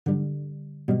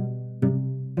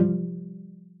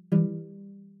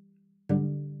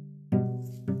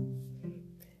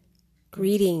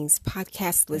Greetings,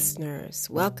 podcast listeners.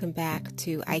 Welcome back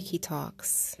to Aiki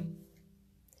Talks.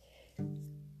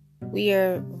 We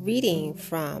are reading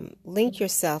from Link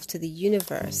Yourself to the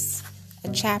Universe,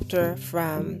 a chapter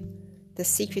from The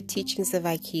Secret Teachings of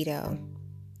Aikido,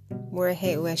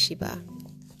 Morihei Ueshiba.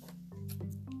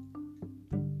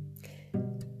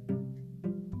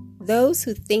 Those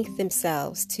who think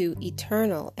themselves to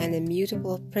eternal and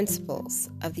immutable principles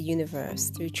of the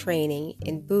universe through training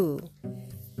in Bu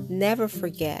never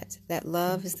forget that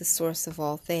love is the source of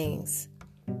all things.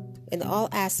 In all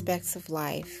aspects of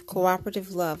life,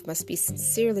 cooperative love must be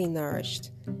sincerely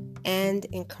nourished and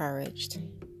encouraged.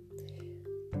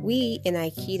 We in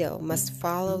Aikido must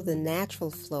follow the natural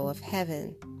flow of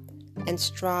heaven and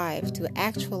strive to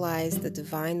actualize the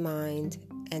divine mind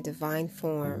and divine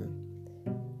form.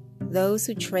 Those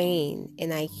who train in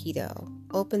Aikido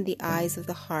open the eyes of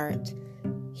the heart,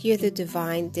 hear the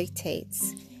divine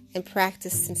dictates, and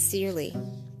practice sincerely.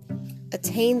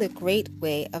 Attain the great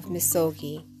way of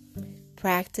Misogi.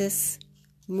 Practice,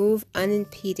 move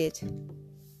unimpeded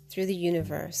through the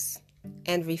universe,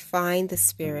 and refine the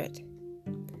spirit.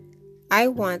 I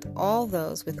want all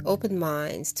those with open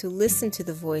minds to listen to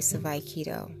the voice of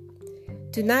Aikido.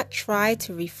 Do not try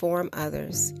to reform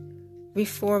others.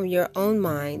 Reform your own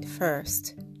mind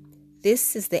first.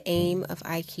 This is the aim of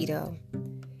Aikido.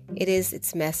 It is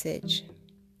its message.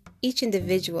 Each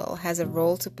individual has a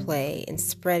role to play in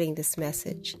spreading this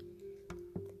message.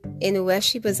 In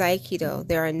Ueshiba's Aikido,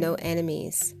 there are no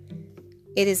enemies.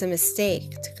 It is a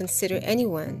mistake to consider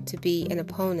anyone to be an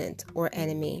opponent or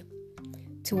enemy,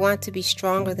 to want to be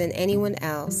stronger than anyone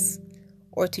else,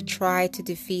 or to try to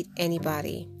defeat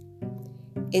anybody.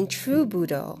 In true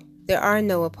Budo, there are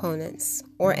no opponents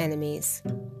or enemies.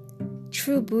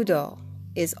 True Budo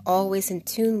is always in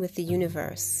tune with the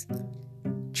universe.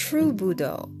 True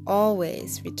Budo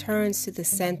always returns to the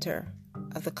center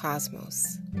of the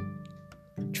cosmos.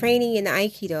 Training in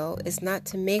Aikido is not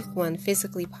to make one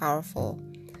physically powerful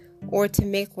or to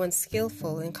make one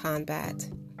skillful in combat.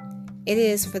 It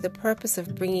is for the purpose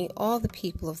of bringing all the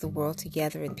people of the world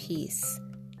together in peace,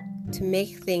 to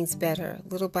make things better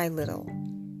little by little,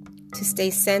 to stay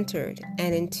centered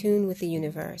and in tune with the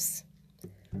universe.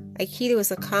 Aikido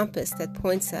is a compass that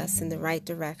points us in the right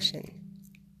direction,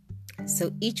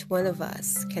 so each one of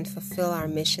us can fulfill our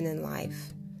mission in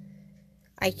life.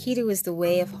 Aikido is the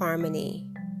way of harmony.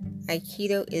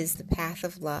 Aikido is the path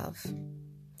of love.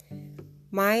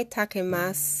 Mai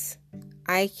Takemasu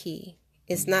Aiki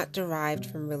is not derived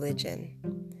from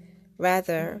religion.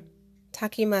 Rather,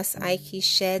 Takemasu Aiki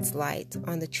sheds light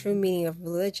on the true meaning of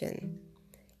religion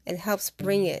and helps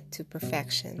bring it to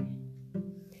perfection.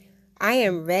 I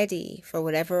am ready for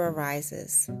whatever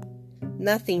arises.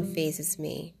 Nothing phases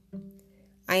me.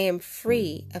 I am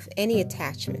free of any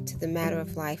attachment to the matter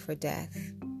of life or death.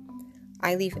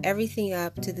 I leave everything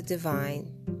up to the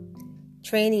divine.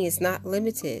 Training is not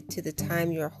limited to the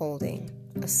time you are holding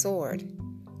a sword.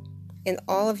 In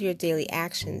all of your daily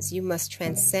actions, you must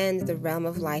transcend the realm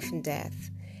of life and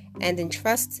death and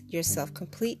entrust yourself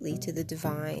completely to the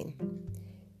divine.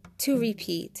 To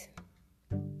repeat,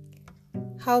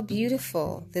 how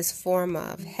beautiful this form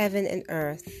of heaven and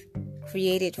earth,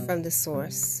 created from the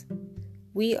source.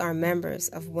 We are members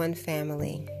of one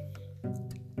family.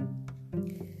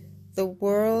 The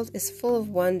world is full of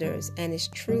wonders and is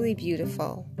truly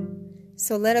beautiful.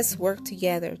 So let us work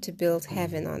together to build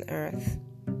heaven on earth.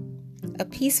 A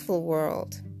peaceful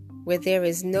world where there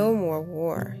is no more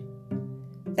war.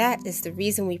 That is the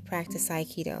reason we practice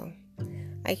Aikido.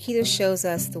 Aikido shows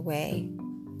us the way.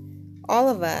 All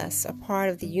of us are part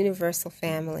of the universal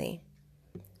family.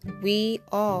 We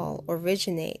all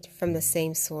originate from the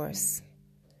same source.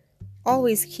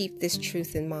 Always keep this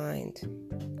truth in mind.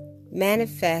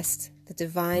 Manifest the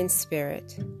divine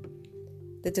spirit,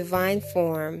 the divine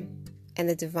form, and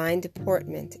the divine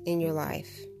deportment in your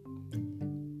life.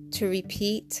 To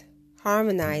repeat,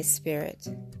 harmonize spirit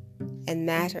and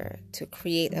matter to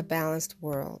create a balanced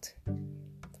world.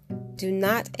 Do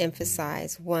not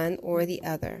emphasize one or the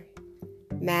other.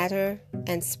 Matter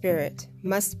and spirit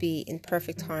must be in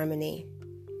perfect harmony.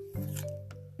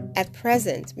 At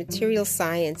present, material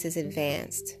science is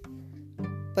advanced,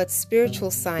 but spiritual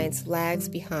science lags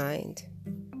behind.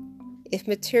 If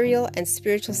material and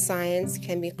spiritual science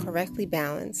can be correctly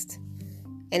balanced,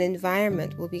 an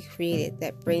environment will be created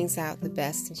that brings out the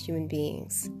best in human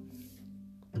beings,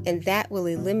 and that will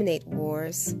eliminate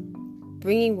wars,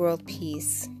 bringing world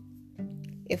peace.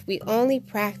 If we only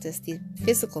practice the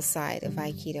physical side of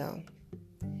Aikido,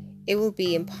 it will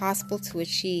be impossible to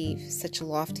achieve such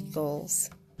lofty goals.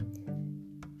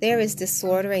 There is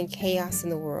disorder and chaos in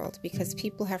the world because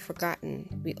people have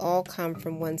forgotten we all come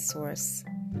from one source.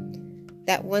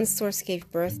 That one source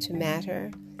gave birth to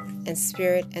matter and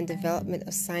spirit and development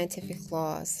of scientific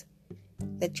laws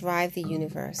that drive the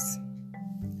universe.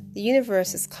 The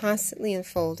universe is constantly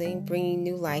unfolding, bringing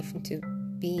new life into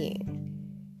being,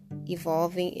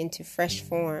 evolving into fresh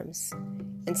forms,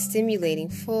 and stimulating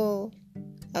full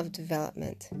of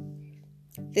development.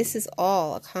 This is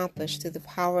all accomplished through the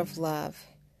power of love.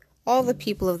 All the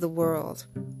people of the world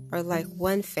are like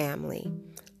one family,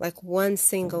 like one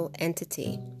single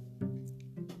entity.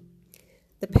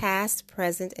 The past,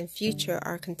 present, and future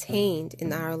are contained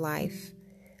in our life.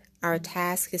 Our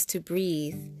task is to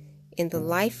breathe in the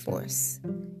life force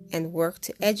and work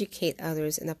to educate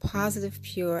others in a positive,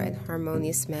 pure, and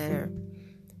harmonious manner.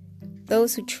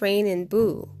 Those who train in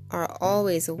Bu are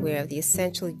always aware of the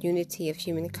essential unity of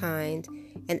humankind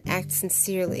and act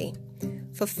sincerely.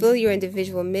 Fulfill your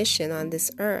individual mission on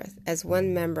this earth as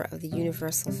one member of the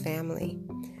universal family.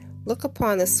 Look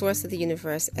upon the source of the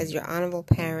universe as your honorable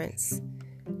parents.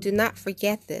 Do not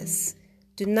forget this.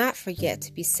 Do not forget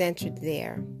to be centered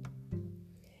there.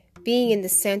 Being in the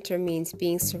center means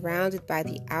being surrounded by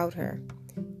the outer,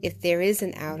 if there is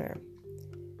an outer.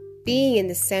 Being in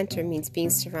the center means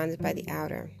being surrounded by the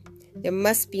outer. There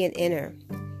must be an inner.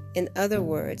 In other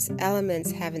words,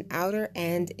 elements have an outer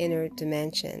and inner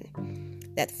dimension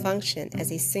that function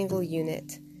as a single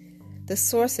unit. The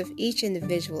source of each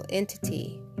individual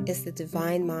entity is the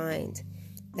divine mind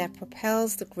that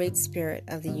propels the great spirit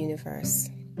of the universe.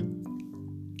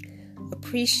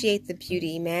 Appreciate the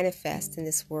beauty manifest in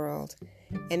this world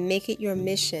and make it your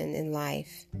mission in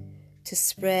life to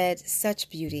spread such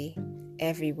beauty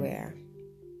everywhere.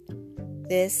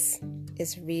 This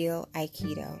is real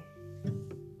Aikido.